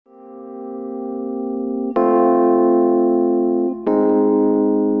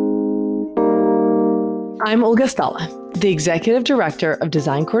I'm Olga Stala, the Executive Director of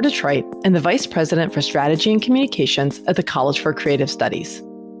Design Core Detroit and the Vice President for Strategy and Communications at the College for Creative Studies.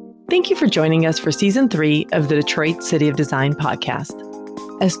 Thank you for joining us for Season 3 of the Detroit City of Design podcast.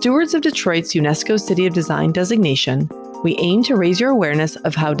 As stewards of Detroit's UNESCO City of Design designation, we aim to raise your awareness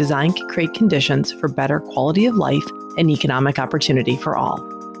of how design can create conditions for better quality of life and economic opportunity for all.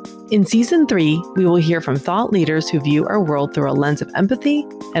 In Season 3, we will hear from thought leaders who view our world through a lens of empathy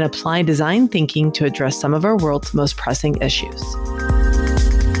and apply design thinking to address some of our world's most pressing issues.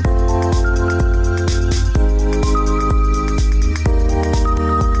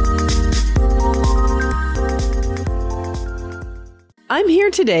 I'm here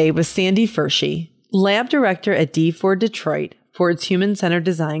today with Sandy Furshey, Lab Director at D Ford Detroit, Ford's Human-Centered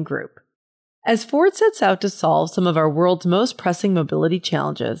Design Group. As Ford sets out to solve some of our world's most pressing mobility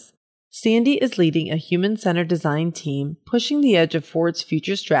challenges, Sandy is leading a human-centered design team pushing the edge of Ford's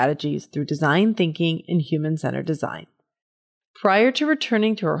future strategies through design thinking and human-centered design. Prior to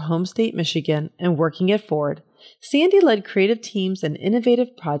returning to her home state, Michigan, and working at Ford, Sandy led creative teams and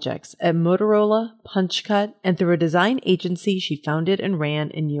innovative projects at Motorola, PunchCut, and through a design agency she founded and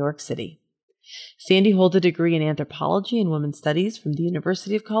ran in New York City. Sandy holds a degree in anthropology and women's studies from the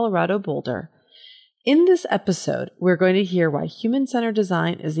University of Colorado Boulder. In this episode, we're going to hear why human-centered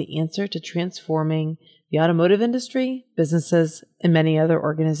design is the answer to transforming the automotive industry, businesses, and many other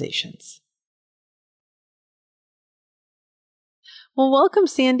organizations. Well, welcome,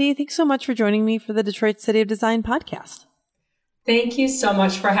 Sandy. Thanks so much for joining me for the Detroit City of Design podcast. Thank you so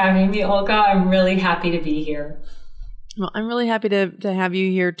much for having me, Olga. I'm really happy to be here. Well, I'm really happy to have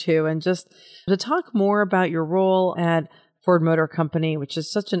you here too, and just to talk more about your role at Ford Motor Company, which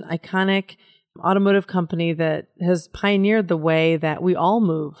is such an iconic automotive company that has pioneered the way that we all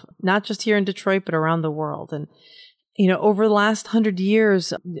move, not just here in Detroit, but around the world. And, over the last 100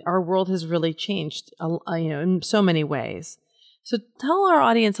 years, our world has really changed, in so many ways. So tell our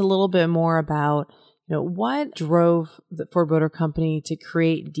audience a little bit more about, what drove the Ford Motor Company to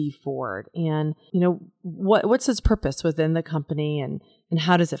create D Ford and, what's its purpose within the company and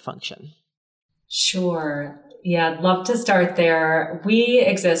how does it function? Sure. Yeah, I'd love to start there. We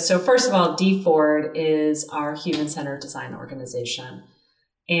exist. So first of all, D Ford is our human-centered design organization.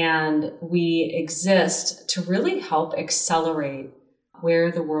 And we exist to really help accelerate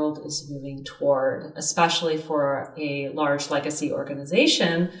where the world is moving toward, especially for a large legacy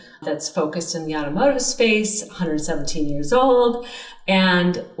organization that's focused in the automotive space, 117 years old.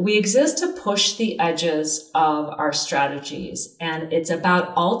 And we exist to push the edges of our strategies. And it's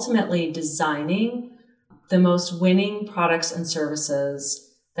about ultimately designing the most winning products and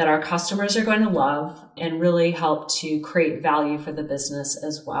services that our customers are going to love and really help to create value for the business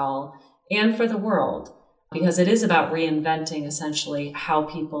as well and for the world, because it is about reinventing essentially how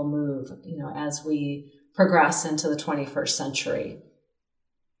people move, as we progress into the 21st century.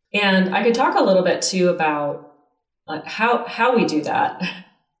 And I could talk a little bit too about how we do that.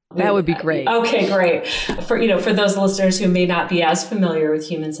 That would be great. Okay, great. For those listeners who may not be as familiar with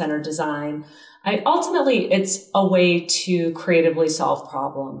human-centered design, ultimately, it's a way to creatively solve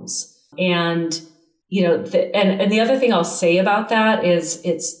problems. And, and the other thing I'll say about that is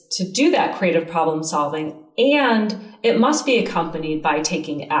it's to do that creative problem solving, and it must be accompanied by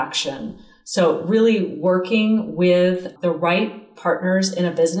taking action. So really working with the right partners in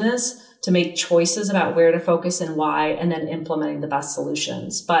a business to make choices about where to focus and why, and then implementing the best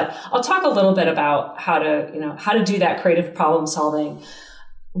solutions. But I'll talk a little bit about how to do that creative problem solving.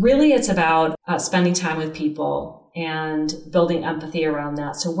 Really, it's about spending time with people and building empathy around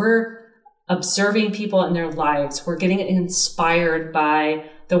that. So we're observing people in their lives. We're getting inspired by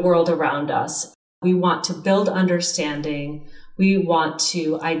the world around us. We want to build understanding. We want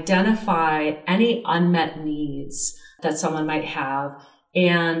to identify any unmet needs that someone might have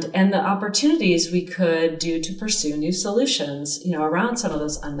and the opportunities we could do to pursue new solutions, around some of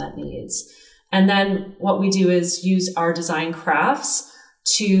those unmet needs. And then what we do is use our design crafts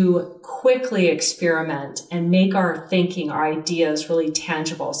to quickly experiment and make our thinking, our ideas really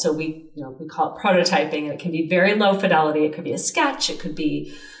tangible. So we call it prototyping, and it can be very low fidelity. It could be a sketch. It could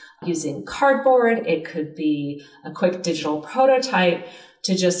be using cardboard. It could be a quick digital prototype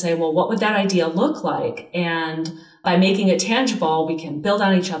to just say, well, what would that idea look like? And by making it tangible, we can build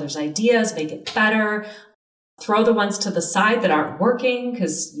on each other's ideas, make it better, throw the ones to the side that aren't working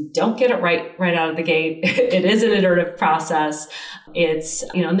because you don't get it right out of the gate. It is an iterative process. It's,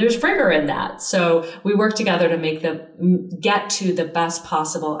 and there's rigor in that. So we work together to get to the best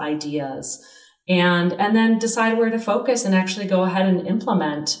possible ideas and then decide where to focus and actually go ahead and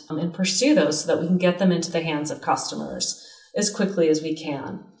implement and pursue those so that we can get them into the hands of customers as quickly as we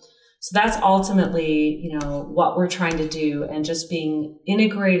can. So that's ultimately, what we're trying to do, and just being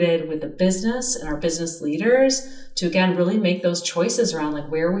integrated with the business and our business leaders to, again, really make those choices around like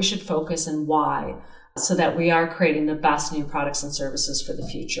where we should focus and why, so that we are creating the best new products and services for the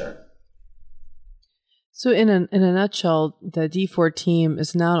future. So in a nutshell, the D4 team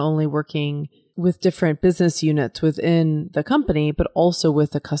is not only working with different business units within the company, but also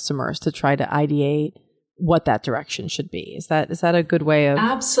with the customers to try to ideate what that direction should be. Is that a good way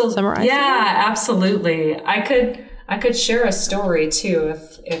of summarizing? Yeah, absolutely. I could share a story too,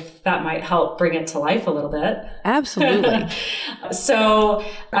 if that might help bring it to life a little bit. Absolutely. So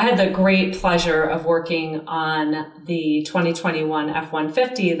I had the great pleasure of working on the 2021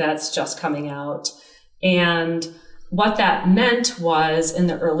 F-150 that's just coming out. And what that meant was, in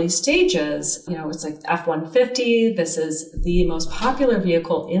the early stages, it's like F-150. This is the most popular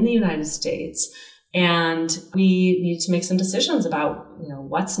vehicle in the United States. And we needed to make some decisions about,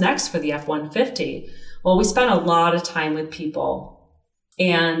 what's next for the F-150. Well, we spent a lot of time with people,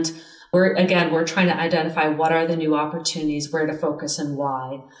 and we're trying to identify what are the new opportunities, where to focus, and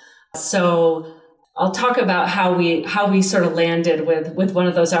why. So I'll talk about how we sort of landed with one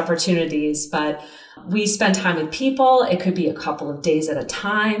of those opportunities, but we spend time with people. It could be a couple of days at a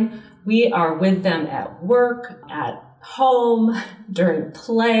time. We are with them at work, at home, during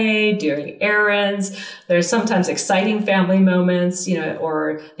play, during errands. There's sometimes exciting family moments,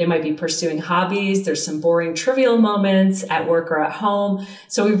 or they might be pursuing hobbies. There's some boring, trivial moments at work or at home.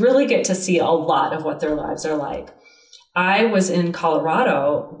 So we really get to see a lot of what their lives are like. I was in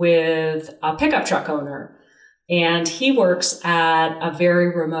Colorado with a pickup truck owner, and he works at a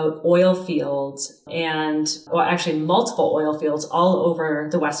very remote oil field, and actually multiple oil fields all over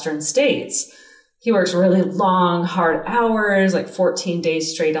the western states. He works really long, hard hours, like 14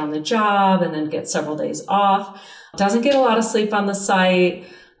 days straight on the job, and then gets several days off. Doesn't get a lot of sleep on the site.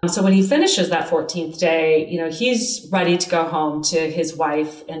 So when he finishes that 14th day, he's ready to go home to his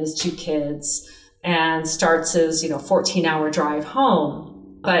wife and his 2 kids and starts his, 14-hour drive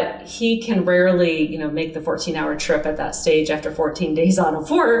home. But he can rarely, make the 14-hour trip at that stage after 14 days on of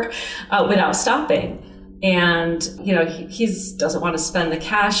work without stopping. And, he doesn't want to spend the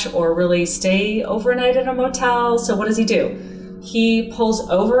cash or really stay overnight at a motel. So what does he do? He pulls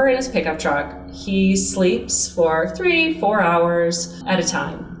over in his pickup truck. He sleeps for 3-4 hours at a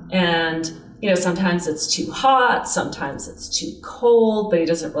time. And, sometimes it's too hot, sometimes it's too cold, but he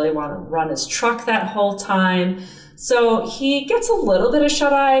doesn't really want to run his truck that whole time. So he gets a little bit of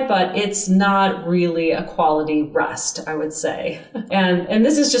shut-eye, but it's not really a quality rest, I would say. And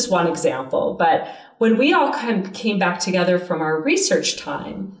this is just one example, but when we all came back together from our research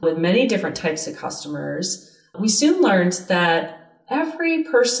time with many different types of customers, we soon learned that every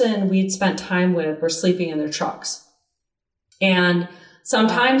person we'd spent time with were sleeping in their trucks. And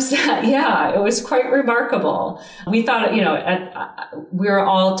sometimes it was quite remarkable. We thought, we were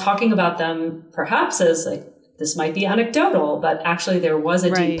all talking about them perhaps as like, this might be anecdotal, but actually there was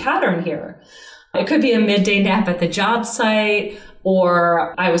a deep pattern here. It could be a midday nap at the job site,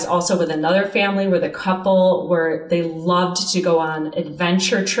 or I was also with another family with a couple where they loved to go on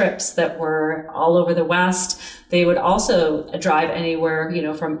adventure trips that were all over the West. They would also drive anywhere,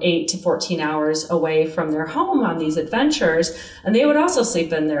 from 8 to 14 hours away from their home on these adventures. And they would also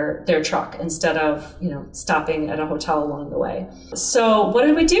sleep in their truck instead of, stopping at a hotel along the way. So what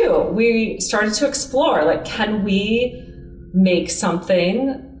did we do? We started to explore, like, can we make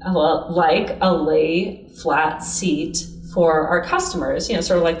something like a lay flat seat for our customers,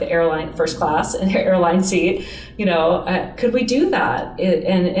 sort of like the airline first class and airline seat, could we do that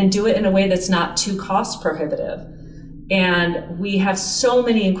and do it in a way that's not too cost prohibitive? And we have so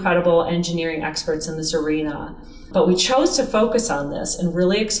many incredible engineering experts in this arena, but we chose to focus on this and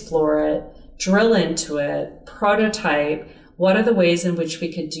really explore it, drill into it, prototype. What are the ways in which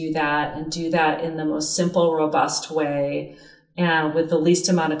we could do that, and do that in the most simple, robust way and with the least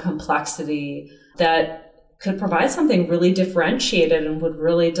amount of complexity that could provide something really differentiated and would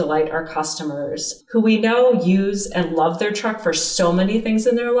really delight our customers who we know use and love their truck for so many things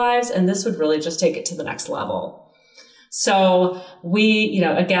in their lives. And this would really just take it to the next level. So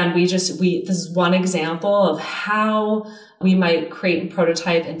this is one example of how we might create and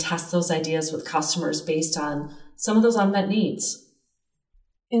prototype and test those ideas with customers based on some of those unmet needs.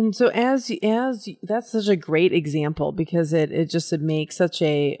 And so as that's such a great example, because it makes such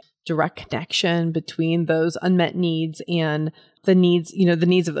a direct connection between those unmet needs and the needs, the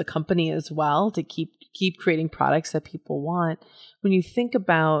needs of the company as well, to keep creating products that people want. When you think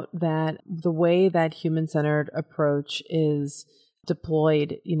about that, the way that human-centered approach is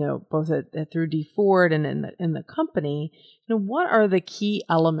deployed, both through D Ford and in the company, what are the key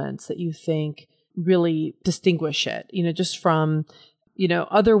elements that you think really distinguish it, just from,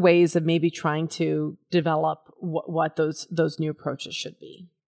 other ways of maybe trying to develop what those new approaches should be?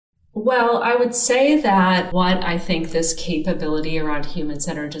 Well, I would say that what I think this capability around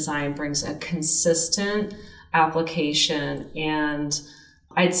human-centered design brings a consistent application and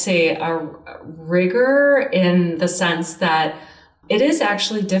I'd say a rigor in the sense that it is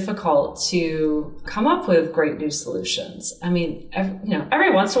actually difficult to come up with great new solutions. I mean,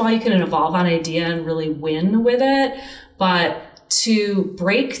 every once in a while you can evolve an idea and really win with it, but to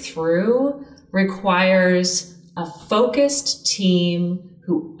break through requires a focused team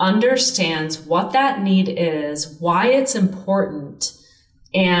who understands what that need is, why it's important,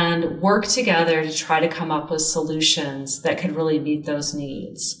 and work together to try to come up with solutions that could really meet those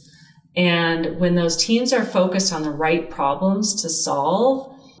needs. And when those teams are focused on the right problems to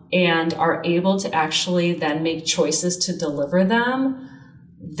solve and are able to actually then make choices to deliver them,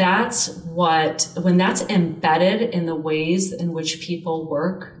 when that's embedded in the ways in which people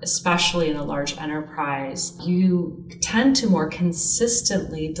work, especially in a large enterprise, you tend to more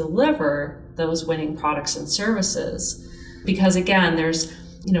consistently deliver those winning products and services. Because again, there's,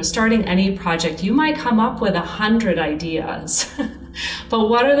 starting any project, you might come up with 100 ideas, but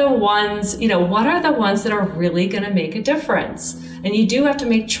what are the ones that are really going to make a difference? And you do have to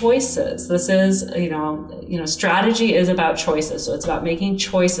make choices. This is, strategy is about choices. So it's about making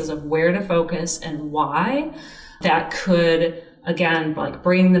choices of where to focus and why that could, again,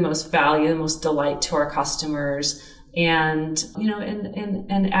 bring the most value, the most delight to our customers and,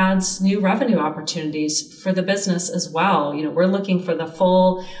 and adds new revenue opportunities for the business as well. We're looking for the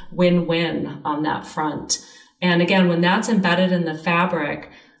full win-win on that front. And again, when that's embedded in the fabric,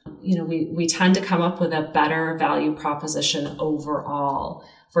 we tend to come up with a better value proposition overall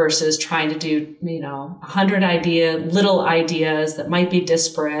versus trying to do, 100 little ideas that might be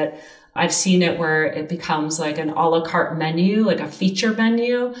disparate. I've seen it where it becomes like an a la carte menu, like a feature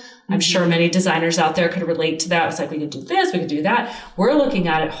menu. I'm sure many designers out there could relate to that. It's like, we could do this, we could do that. We're looking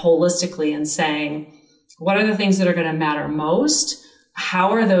at it holistically and saying, what are the things that are going to matter most?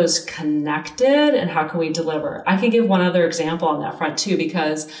 How are those connected and how can we deliver? I can give one other example on that front too,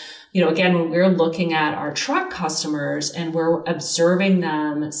 because, again, when we're looking at our truck customers and we're observing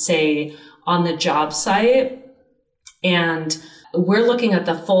them, say, on the job site, and we're looking at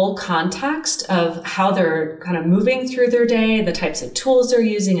the full context of how they're kind of moving through their day, the types of tools they're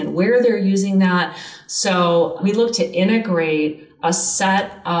using and where they're using that. So we look to integrate a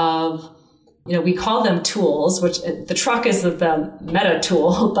set of, we call them tools, which the truck is the meta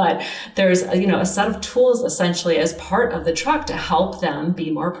tool, but there's, a set of tools essentially as part of the truck to help them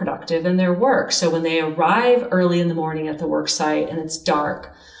be more productive in their work. So when they arrive early in the morning at the work site and it's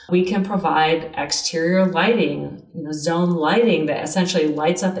dark, we can provide exterior lighting, zone lighting that essentially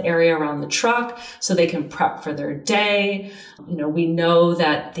lights up the area around the truck so they can prep for their day. We know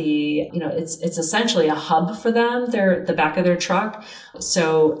that it's essentially a hub for them, the back of their truck.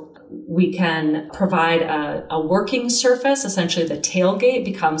 So we can provide a working surface. Essentially, the tailgate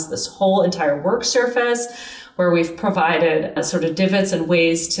becomes this whole entire work surface where we've provided a sort of divots and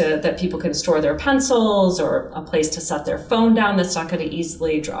ways that people can store their pencils or a place to set their phone down that's not going to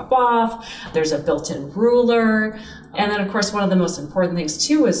easily drop off. There's a built-in ruler. And then, of course, one of the most important things,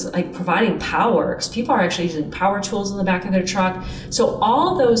 too, is providing power, because people are actually using power tools in the back of their truck. So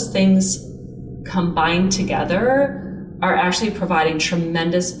all those things combined together are actually providing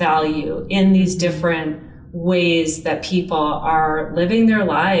tremendous value in these different ways that people are living their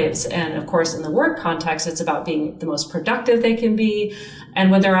lives. And of course, in the work context, it's about being the most productive they can be.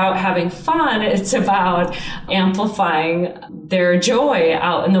 And when they're out having fun, it's about amplifying their joy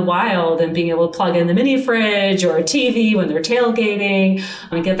out in the wild and being able to plug in the mini fridge or a TV when they're tailgating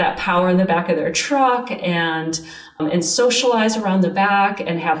and get that power in the back of their truck and socialize around the back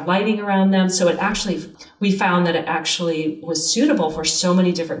and have lighting around them. So we found that it actually was suitable for so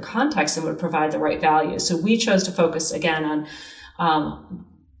many different contexts and would provide the right value. So we chose to focus again on,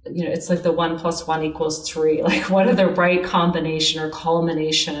 it's like the 1 + 1 = 3. What are the right combination or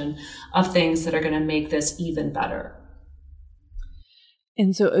culmination of things that are going to make this even better?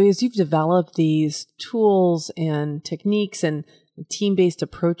 And so as you've developed these tools and techniques and team-based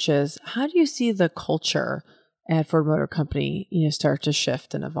approaches, how do you see the culture at Ford Motor Company, start to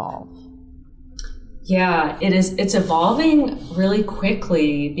shift and evolve? Yeah, it's evolving really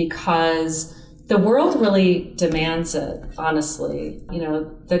quickly because the world really demands it, honestly.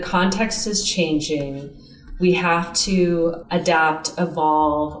 The context is changing. We have to adapt,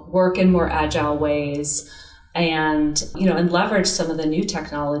 evolve, work in more agile ways. and, and leverage some of the new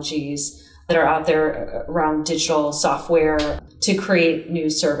technologies that are out there around digital software to create new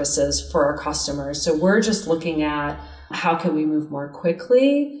services for our customers. So we're just looking at how can we move more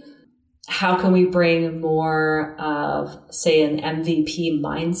quickly? How can we bring more of, say, an MVP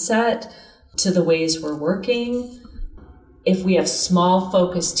mindset to the ways we're working? If we have small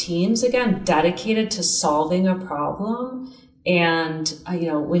focused teams, again, dedicated to solving a problem, and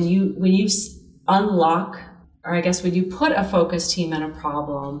when you unlock, or I guess when you put a focused team in a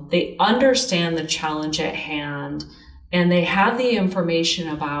problem, they understand the challenge at hand, and they have the information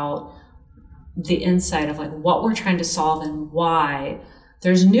about the insight of like what we're trying to solve and why.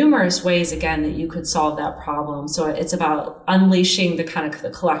 There's numerous ways, again, that you could solve that problem. So it's about unleashing the kind of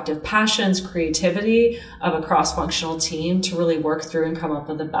the collective passions, creativity of a cross-functional team to really work through and come up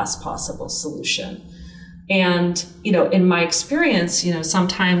with the best possible solution. And, in my experience,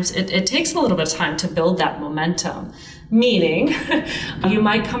 sometimes it takes a little bit of time to build that momentum, meaning you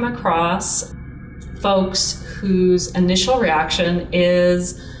might come across folks whose initial reaction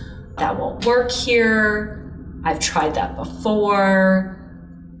is, that won't work here. I've tried that before.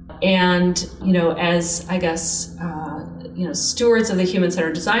 And, as I guess, stewards of the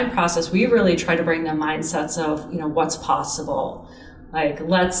human-centered design process, we really try to bring the mindsets of, what's possible. Like,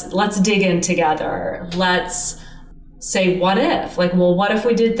 let's dig in together. Let's say, what if? Like, well, what if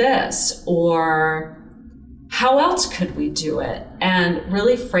we did this? Or how else could we do it? And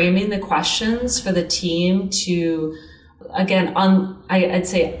really framing the questions for the team to, again, I'd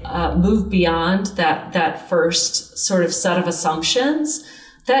say move beyond that first sort of set of assumptions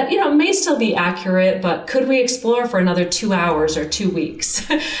that, may still be accurate, but could we explore for another 2 hours or 2 weeks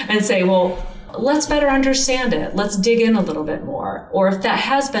and say, well, let's better understand it. Let's dig in a little bit more. Or if that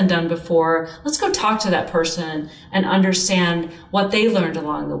has been done before, let's go talk to that person and understand what they learned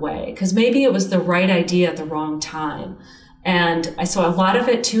along the way. Because maybe it was the right idea at the wrong time. And so a lot of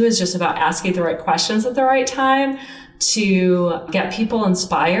it too is just about asking the right questions at the right time to get people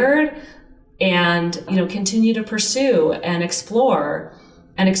inspired and, continue to pursue and explore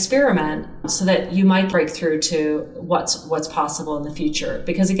and experiment so that you might break through to what's possible in the future.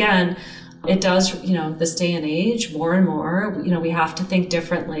 Because again, it does, this day and age, more and more, we have to think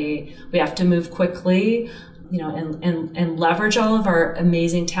differently. We have to move quickly, and leverage all of our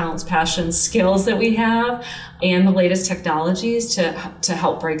amazing talents, passions, skills that we have, and the latest technologies to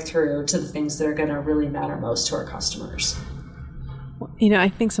help break through to the things that are going to really matter most to our customers. I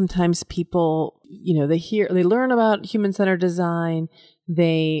think sometimes people, they learn about human-centered design,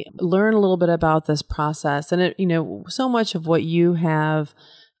 they learn a little bit about this process, and so much of what you have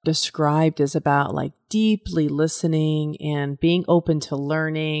described is about like deeply listening and being open to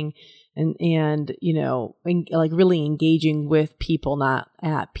learning and like really engaging with people, not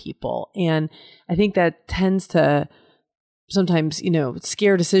at people. And I think that tends to sometimes,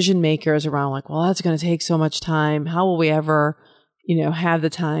 scare decision makers around like, well, that's going to take so much time. How will we ever, have the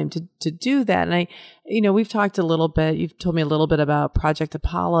time to do that? And we've talked a little bit, you've told me a little bit about Project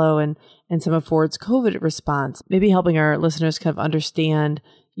Apollo and some of Ford's COVID response, maybe helping our listeners kind of understand,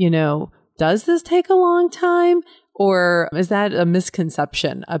 does this take a long time, or is that a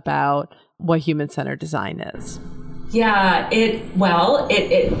misconception about what human-centered design is? Yeah, it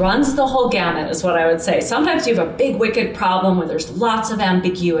runs the whole gamut is what I would say. Sometimes you have a big, wicked problem where there's lots of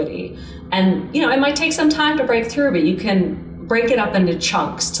ambiguity. And, it might take some time to break through, but you can break it up into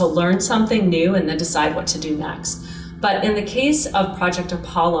chunks to learn something new and then decide what to do next. But in the case of Project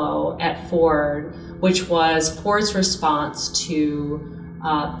Apollo at Ford, which was Ford's response to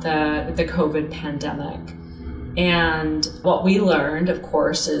the COVID pandemic. And what we learned, of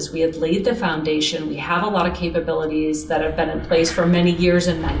course, is we had laid the foundation. We have a lot of capabilities that have been in place for many years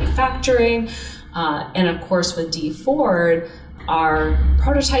in manufacturing. And of course, with D Ford, our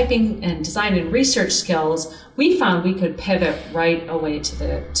prototyping and design and research skills, we found we could pivot right away to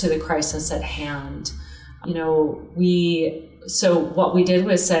the crisis at hand. So what we did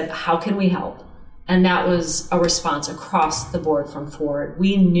was said, how can we help? And that was a response across the board from Ford.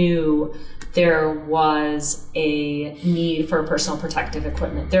 We knew there was a need for personal protective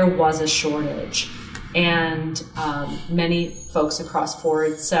equipment. There was a shortage. And many folks across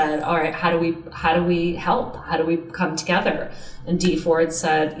Ford said, all right, how do we help? How do we come together? And D Ford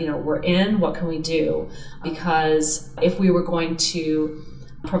said, we're in, what can we do? Because if we were going to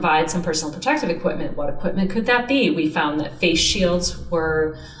provide some personal protective equipment, what equipment could that be? We found that face shields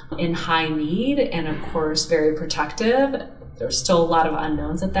were in high need and of course very protective. There's still a lot of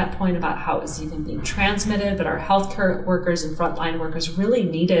unknowns at that point about how it was even being transmitted, but our healthcare workers and frontline workers really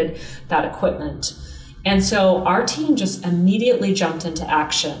needed that equipment. And so our team just immediately jumped into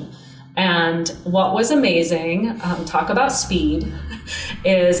action And what was amazing, talk about speed,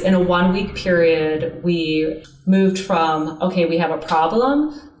 is in a 1 week period, we moved from, okay, we have a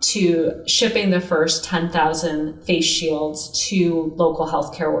problem, to shipping the first 10,000 face shields to local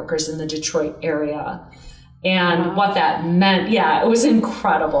healthcare workers in the Detroit area. And what that meant, it was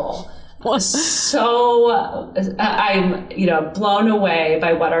incredible. So I'm, blown away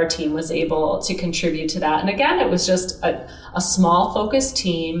by what our team was able to contribute to that. And again, it was just a small focused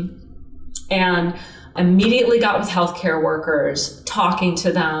team, and immediately got with healthcare workers, talking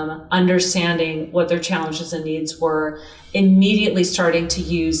to them, understanding what their challenges and needs were, immediately starting to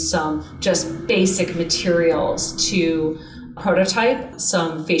use some just basic materials to prototype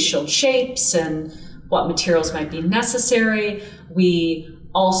some face shield shapes and what materials might be necessary. We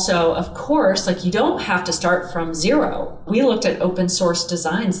also, of course, you don't have to start from zero. We looked at open source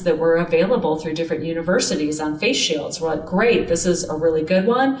designs that were available through different universities on face shields. We're like, great, this is a really good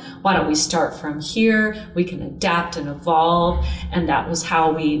one. Why don't we start from here? We can adapt and evolve. And that was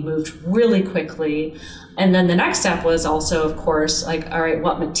how we moved really quickly. And then the next step was also, of course, all right,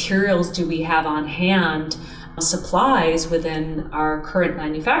 what materials do we have on hand, supplies within our current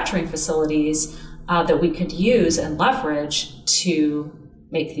manufacturing facilities that we could use and leverage to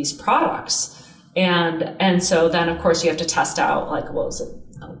make these products. And so then, of course, you have to test out, is it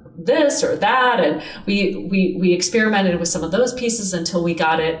this or that? And we experimented with some of those pieces until we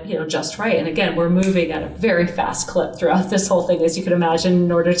got it, just right. And again, we're moving at a very fast clip throughout this whole thing, as you can imagine,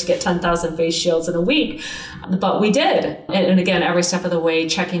 in order to get 10,000 face shields in a week. But we did. And again, every step of the way,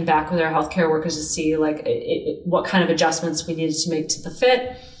 checking back with our healthcare workers to see what kind of adjustments we needed to make to the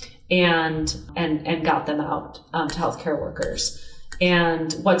fit, and got them out to healthcare workers.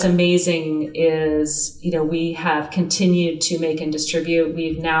 And what's amazing is, we have continued to make and distribute.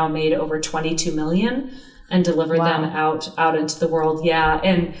 We've now made over 22 million and delivered them out into the world. Yeah.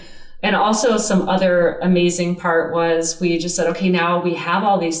 And also some other amazing part was we just said, okay, now we have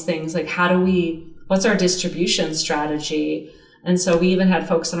all these things. What's our distribution strategy? And so we even had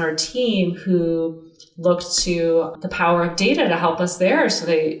folks on our team who looked to the power of data to help us there. So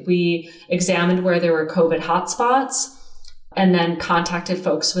we examined where there were COVID hotspots, and then contacted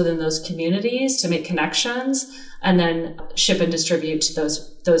folks within those communities to make connections, and then ship and distribute to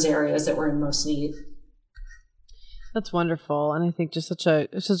those areas that were in most need. That's wonderful. And I think just such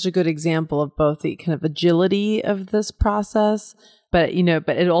a good example of both the kind of agility of this process, but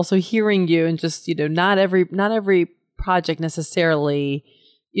it also hearing you, and just, not every project necessarily,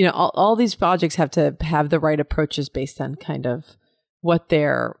 all these projects have to have the right approaches based on kind of what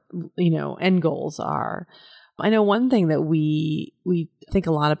their, end goals are. I know one thing that we think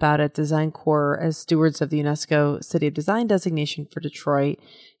a lot about at Design Core as stewards of the UNESCO City of Design designation for Detroit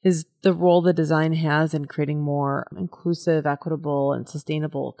is the role that design has in creating more inclusive, equitable, and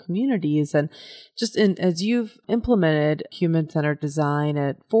sustainable communities. And just as you've implemented human-centered design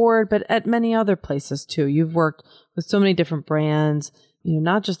at Ford, but at many other places too, you've worked with so many different brands,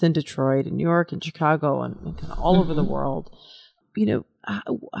 not just in Detroit, in New York, and Chicago, and kind of all over the world.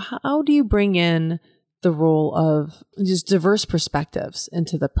 How do you bring in the role of just diverse perspectives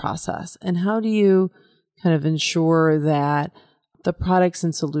into the process? And how do you kind of ensure that the products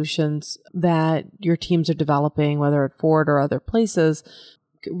and solutions that your teams are developing, whether at Ford or other places,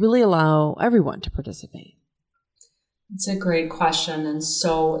 really allow everyone to participate? It's a great question, and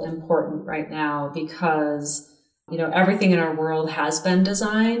so important right now, because everything in our world has been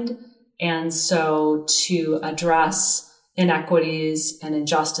designed. And so to address inequities and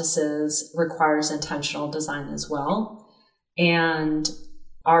injustices requires intentional design as well. And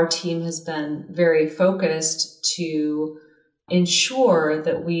our team has been very focused to ensure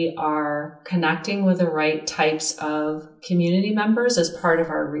that we are connecting with the right types of community members as part of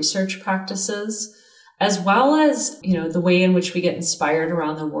our research practices, as well as, the way in which we get inspired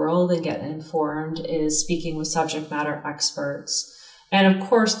around the world and get informed is speaking with subject matter experts. And of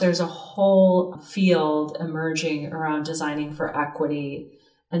course, there's a whole field emerging around designing for equity.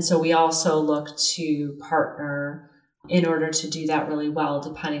 And so we also look to partner in order to do that really well,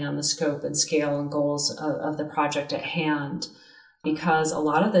 depending on the scope and scale and goals of the project at hand. Because a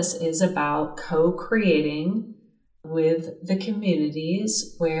lot of this is about co-creating with the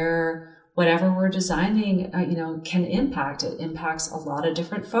communities where whatever we're designing, can impact. It impacts a lot of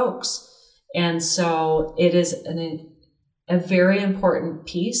different folks. And so it is a very important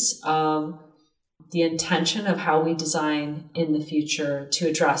piece of the intention of how we design in the future to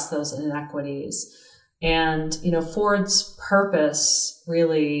address those inequities. And, Ford's purpose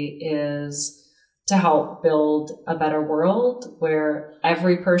really is to help build a better world where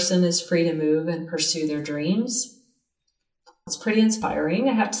every person is free to move and pursue their dreams. It's pretty inspiring,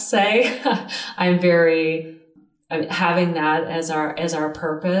 I have to say. Having that as our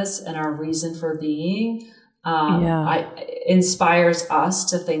purpose and our reason for being, inspires us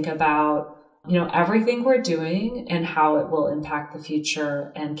to think about, everything we're doing and how it will impact the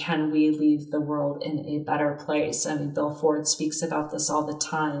future, and can we leave the world in a better place? I mean, Bill Ford speaks about this all the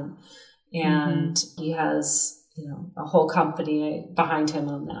time, and he has, a whole company behind him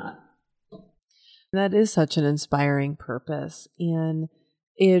on that. That is such an inspiring purpose, and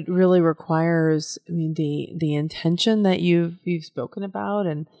it really requires, the intention that you've spoken about,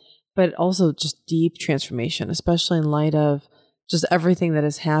 but also just deep transformation, especially in light of just everything that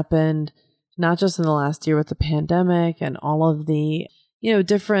has happened, not just in the last year with the pandemic and all of the,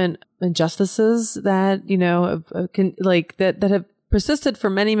 different injustices that, that have persisted for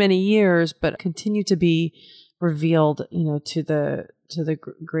many, many years, but continue to be revealed, to the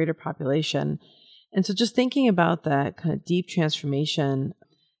greater population. And so just thinking about that kind of deep transformation,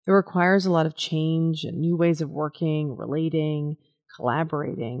 it requires a lot of change and new ways of working, relating,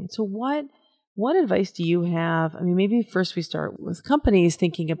 collaborating. So what advice do you have? Maybe first we start with companies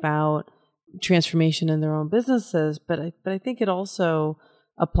thinking about transformation in their own businesses, but I think it also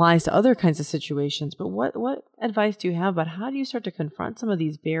applies to other kinds of situations. But what advice do you have about how do you start to confront some of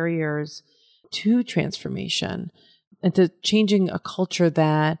these barriers to transformation and to changing a culture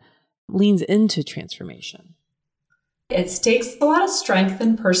that leans into transformation? It takes a lot of strength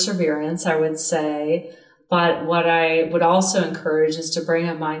and perseverance, I would say. But what I would also encourage is to bring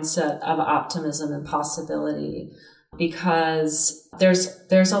a mindset of optimism and possibility, because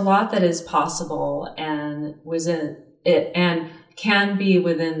there's a lot that is possible and within it, and can be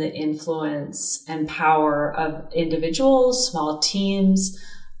within the influence and power of individuals, small teams.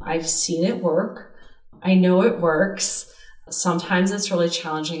 I've seen it work. I know it works. Sometimes it's really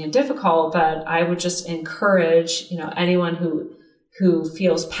challenging and difficult, but I would just encourage, anyone who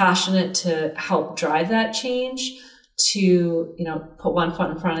feels passionate to help drive that change to, put one foot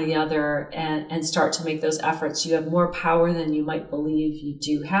in front of the other and start to make those efforts. You have more power than you might believe you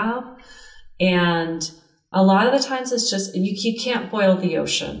do have. And a lot of the times it's just, you can't boil the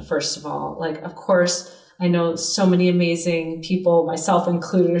ocean, first of all. Like, of course, I know so many amazing people, myself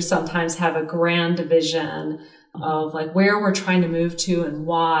included, sometimes have a grand vision of like where we're trying to move to and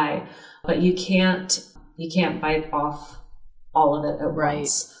why, but you can't bite off all of it at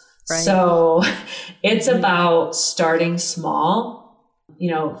once. Right. So it's about starting small,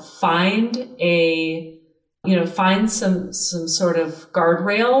 find some sort of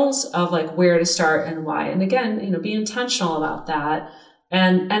guardrails of like where to start and why. And again, be intentional about that.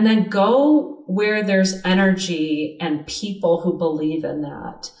 And then go where there's energy and people who believe in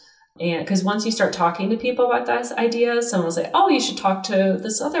that. And because once you start talking to people about those ideas, someone will say, oh, you should talk to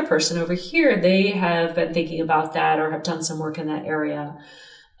this other person over here. They have been thinking about that or have done some work in that area.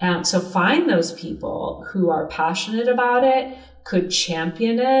 So find those people who are passionate about it, could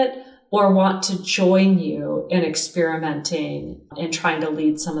champion it, or want to join you in experimenting and trying to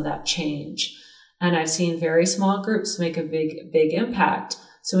lead some of that change. And I've seen very small groups make a big impact.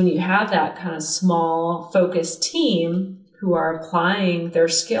 So when you have that kind of small focused team who are applying their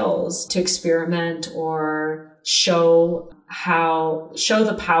skills to experiment or show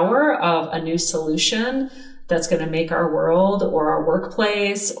the power of a new solution that's going to make our world or our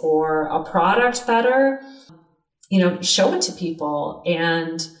workplace or a product better, show it to people.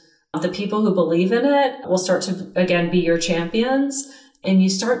 And the people who believe in it will start to, again, be your champions. And you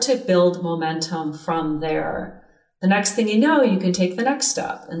start to build momentum from there. The next thing you know, you can take the next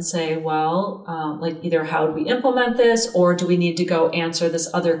step and say, well, either how do we implement this, or do we need to go answer this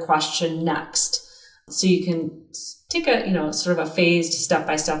other question next? So you can take a, sort of a phased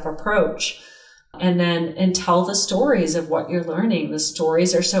step-by-step approach and tell the stories of what you're learning. The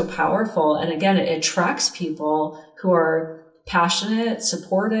stories are so powerful. And again, it attracts people who are passionate,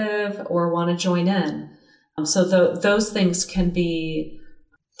 supportive, or want to join in. So those things can be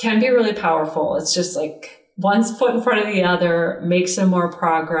really powerful. It's just like, one foot in front of the other, make some more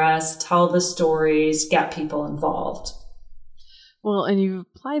progress, tell the stories, get people involved. Well, and you've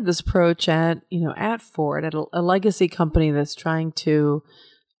applied this approach at Ford, at a legacy company that's trying to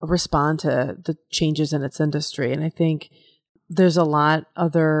respond to the changes in its industry. And I think there's a lot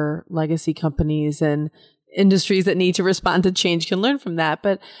other legacy companies and industries that need to respond to change can learn from that.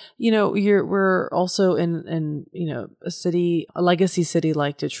 But, we're also in a legacy city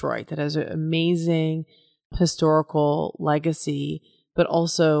like Detroit that has an amazing historical legacy, but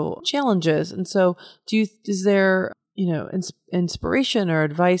also challenges. And so is there, inspiration or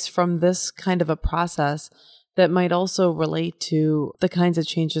advice from this kind of a process that might also relate to the kinds of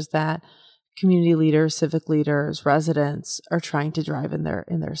changes that community leaders, civic leaders, residents are trying to drive in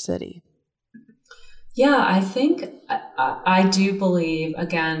their city? Yeah, I think I do believe,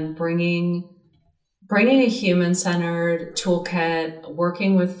 again, bringing a human-centered toolkit,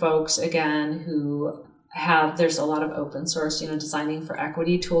 working with folks, again, who there's a lot of open source, designing for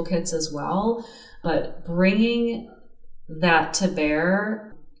equity toolkits as well, but bringing that to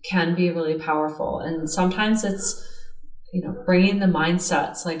bear can be really powerful. And sometimes it's, bringing the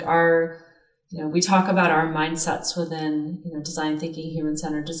mindsets, like we talk about our mindsets within, design thinking,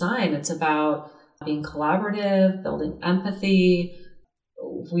 human-centered design. It's about being collaborative, building empathy.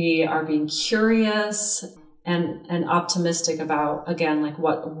 We are being curious and optimistic about, again, like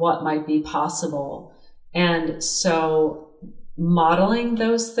what might be possible. And so modeling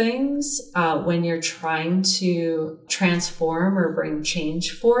those things when you're trying to transform or bring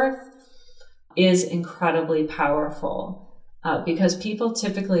change forth is incredibly powerful because people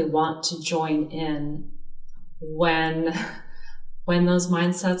typically want to join in when those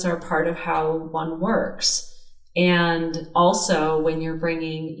mindsets are part of how one works. And also when you're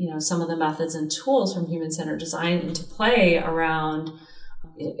bringing, some of the methods and tools from human-centered design into play around,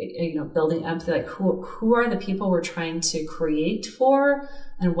 building empathy, like who are the people we're trying to create for,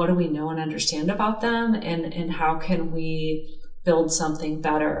 and what do we know and understand about them, and how can we build something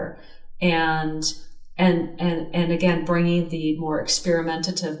better? And again, bringing the more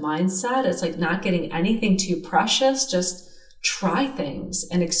experimentative mindset. It's like not getting anything too precious, just try things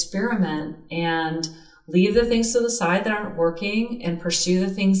and experiment and leave the things to the side that aren't working and pursue the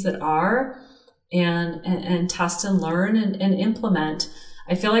things that are, and test and learn and implement.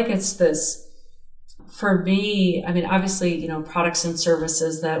 I feel like it's this, for me, I mean, obviously, products and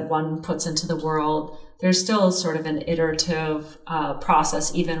services that one puts into the world, there's still sort of an iterative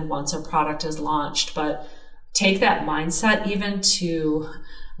process even once a product is launched. But take that mindset even to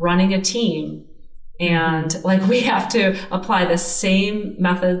running a team. And like we have to apply the same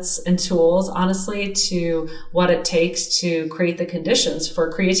methods and tools, honestly, to what it takes to create the conditions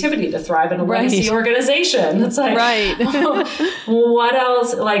for creativity to thrive in a legacy organization. It's like, what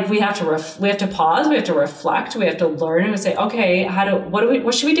else? Like we have to pause, we have to reflect, we have to learn, and we say, okay,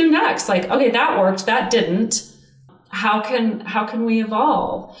 what should we do next? Like, okay, that worked, that didn't. How can we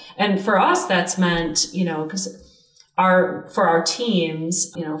evolve? And for us, that's meant, because for our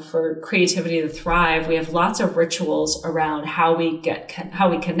teams, for creativity to thrive, we have lots of rituals around how we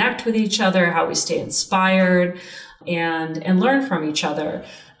connect with each other, how we stay inspired and learn from each other.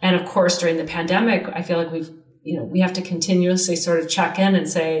 And of course, during the pandemic, I feel like we have to continuously sort of check in and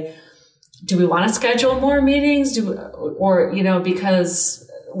say, do we want to schedule more meetings? Because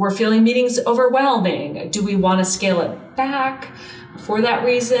we're feeling meetings overwhelming. Do we want to scale it back for that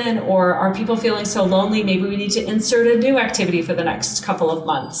reason? Or are people feeling so lonely, maybe we need to insert a new activity for the next couple of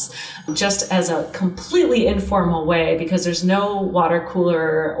months, just as a completely informal way, because there's no water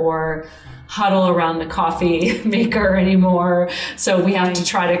cooler or huddle around the coffee maker anymore. So we have to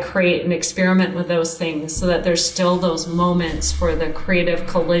try to create and experiment with those things so that there's still those moments for the creative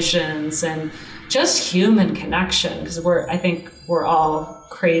collisions and just human connection, because I think we're all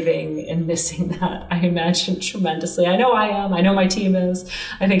craving and missing that, I imagine, tremendously. I know I am. I know my team is.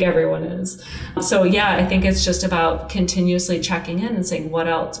 I think everyone is. So yeah, I think it's just about continuously checking in and saying what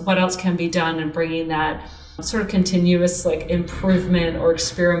else can be done, and bringing that sort of continuous improvement or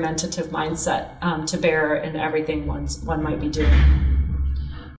experimentative mindset to bear in everything one might be doing.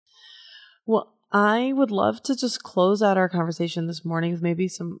 Well, I would love to just close out our conversation this morning with maybe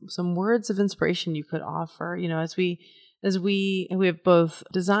some words of inspiration you could offer, as we have both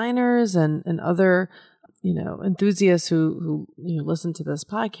designers and other, enthusiasts who listen to this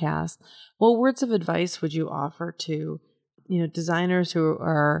podcast. What words of advice would you offer to, designers who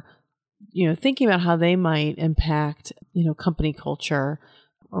are, thinking about how they might impact, company culture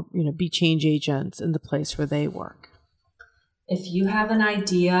or, be change agents in the place where they work? If you have an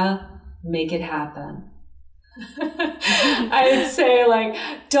idea, make it happen. I would say,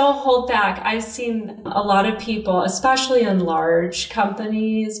 don't hold back. I've seen a lot of people, especially in large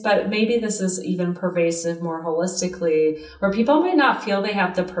companies, but maybe this is even pervasive more holistically, where people may not feel they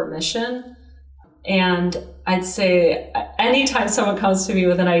have the permission. And I'd say anytime someone comes to me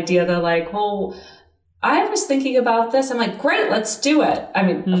with an idea, they're like, well, I was thinking about this. I'm like, great, let's do it. I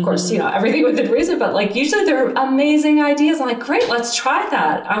mean, of course, everything within reason, but usually they're amazing ideas. I'm like, great, let's try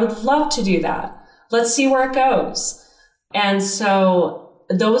that. I would love to do that. Let's see where it goes. And so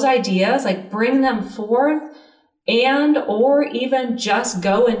those ideas, bring them forth or even just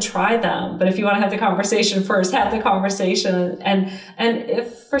go and try them. But if you want to have the conversation first, have the conversation. And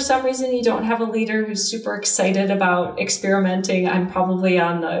if for some reason you don't have a leader who's super excited about experimenting, I'm probably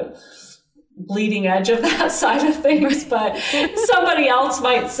on the bleeding edge of that side of things, but somebody else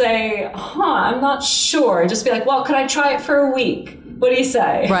might say, I'm not sure. Just be like, well, could I try it for a week? What do you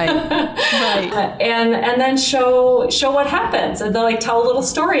say? Right. And then show what happens. And they'll like tell a little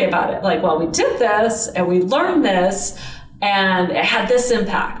story about it. Like, well, we did this and we learned this and it had this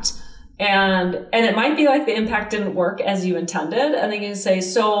impact. And it might be like the impact didn't work as you intended. And then you say,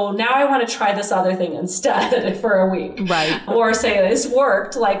 so now I want to try this other thing instead for a week. Right. Or say, this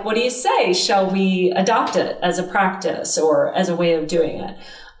worked. Like, what do you say? Shall we adopt it as a practice or as a way of doing it?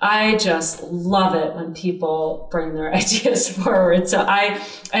 I just love it when people bring their ideas forward. So I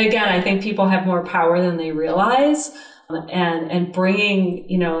think people have more power than they realize. And bringing,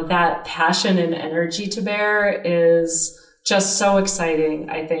 that passion and energy to bear is just so exciting,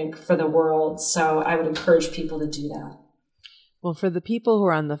 I think, for the world. So I would encourage people to do that. Well, for the people who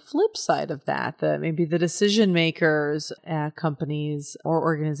are on the flip side of that, maybe the decision makers at companies or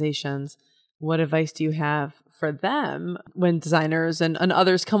organizations, what advice do you have for them when designers and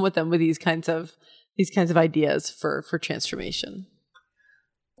others come with them with these kinds of ideas for transformation?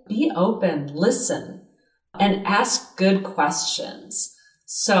 Be open, listen, and ask good questions.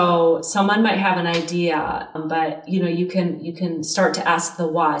 So someone might have an idea, but you can start to ask the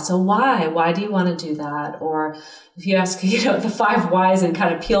why. So why do you want to do that? Or if you ask, the 5 whys and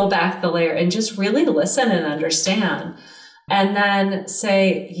kind of peel back the layer and just really listen and understand. And then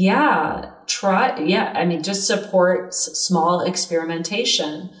say, just support small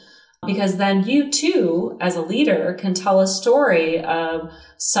experimentation, because then you too, as a leader, can tell a story of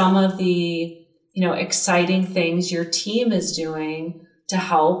some of the, exciting things your team is doing to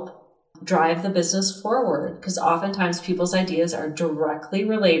help drive the business forward. Because oftentimes people's ideas are directly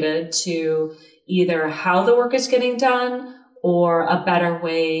related to either how the work is getting done or a better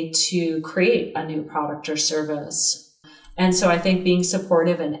way to create a new product or service. And so I think being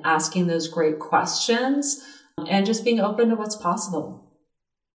supportive and asking those great questions and just being open to what's possible.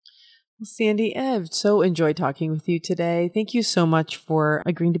 Well, Sandy, I've so enjoyed talking with you today. Thank you so much for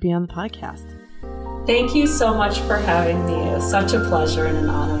agreeing to be on the podcast. Thank you so much for having me. It was such a pleasure and an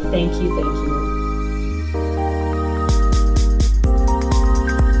honor. Thank you. Thank you.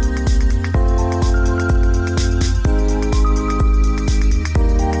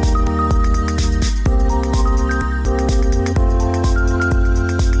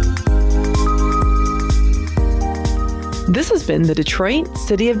 This has been the Detroit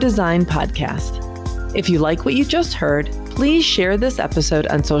City of Design podcast. If you like what you just heard, please share this episode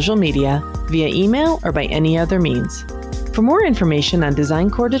on social media, via email, or by any other means. For more information on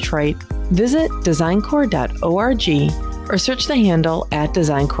DesignCore Detroit, visit designcore.org or search the handle at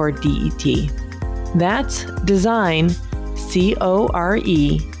DesignCoreDET. That's Design,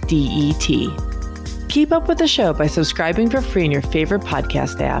 COREDET. Keep up with the show by subscribing for free in your favorite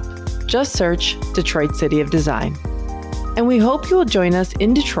podcast app. Just search Detroit City of Design. And we hope you will join us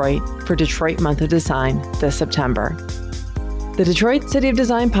in Detroit for Detroit Month of Design this September. The Detroit City of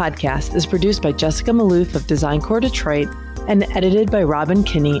Design podcast is produced by Jessica Maloof of DesignCore Detroit and edited by Robin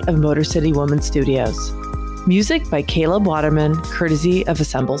Kinney of Motor City Woman Studios. Music by Caleb Waterman, courtesy of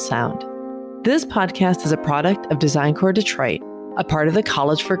Assemble Sound. This podcast is a product of DesignCore Detroit, a part of the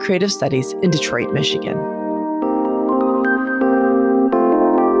College for Creative Studies in Detroit, Michigan.